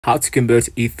How to convert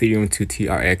Ethereum to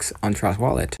TRX on Trust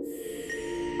Wallet.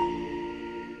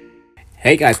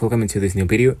 Hey guys, welcome into this new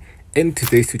video. In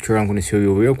today's tutorial, I'm going to show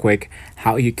you real quick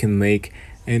how you can make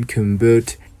and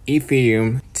convert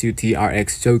Ethereum to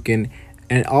TRX token,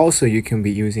 and also you can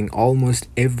be using almost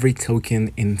every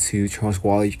token into Trust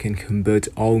Wallet. You can convert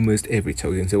almost every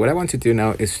token. So what I want to do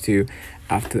now is to,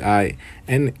 after I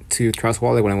into Trust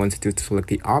Wallet, what I want to do is to select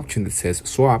the option that says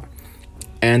swap.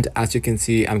 And as you can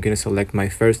see, I'm going to select my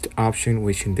first option,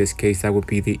 which in this case, that would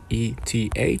be the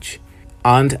ETH.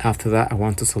 And after that, I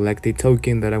want to select the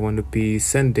token that I want to be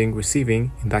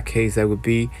receiving. In that case, that would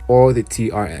be or the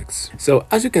TRX. So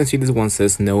as you can see, this one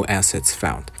says no assets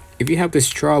found. If you have this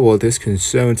trouble, this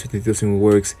concern that it doesn't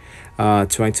work,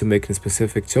 trying to make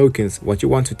specific tokens, what you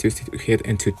want to do is to hit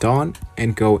into Dawn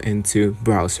and go into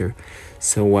browser.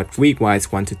 So what we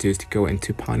guys want to do is to go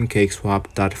into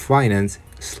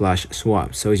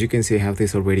pancakeswap.finance/swap. So as you can see, I have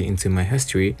this already into my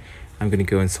history. I'm going to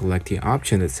go and select the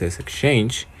option that says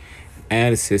exchange,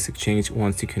 and it says exchange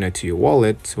wants to connect to your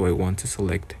wallet. So I want to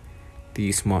select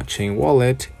the smart chain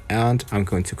wallet, and I'm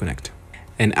going to connect.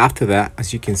 And after that,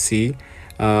 as you can see,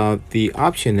 the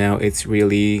option now, it's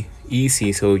really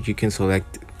easy. So you can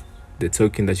select the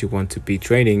token that you want to be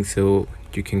trading. So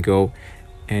you can go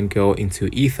into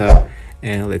ETH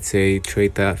and let's say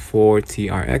trade that for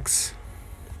TRX,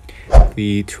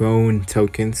 the Tron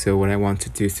token. So what I want to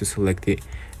do is to select it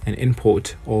and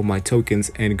import all my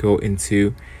tokens and go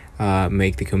into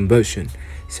make the conversion.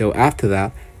 So after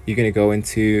that, you're going to go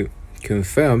into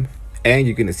confirm, and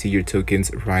you're going to see your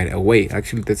tokens right away.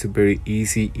 Actually, that's a very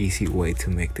easy way to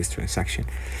make this transaction.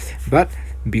 But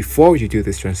before you do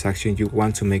this transaction, you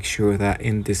want to make sure that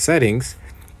in the settings,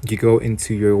 you go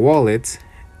into your wallet,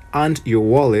 and your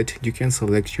wallet, you can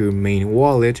select your main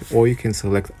wallet, or you can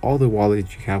select all the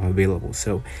wallets you have available.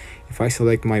 So if I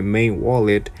select my main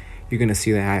wallet, you're going to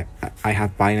see that I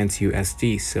have Binance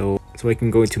USD. So I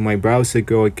can go into my browser,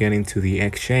 go again into the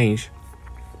exchange,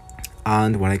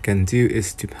 and what I can do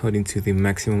is to put into the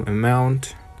maximum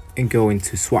amount and go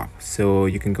into swap. So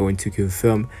you can go into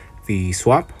confirm the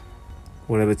swap,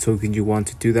 whatever token you want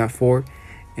to do that for.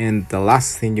 And the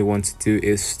last thing you want to do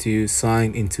is to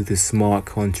sign into the smart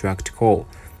contract call.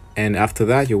 And after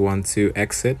that, you want to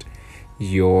exit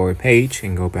your page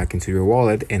and go back into your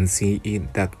wallet and see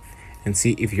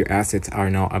if your assets are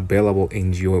now available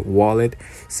in your wallet.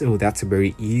 So that's a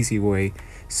very easy way,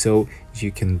 so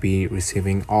you can be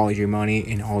receiving all your money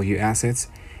and all your assets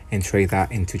and trade that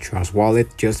into Trust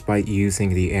Wallet just by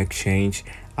using the exchange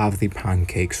of the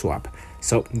Pancake Swap.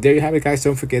 So there you have it, guys.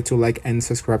 Don't forget to like and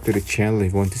subscribe to the channel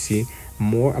if you want to see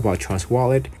more about Trust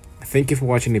Wallet. Thank you for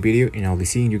watching the video, and I'll be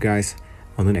seeing you guys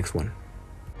on the next one.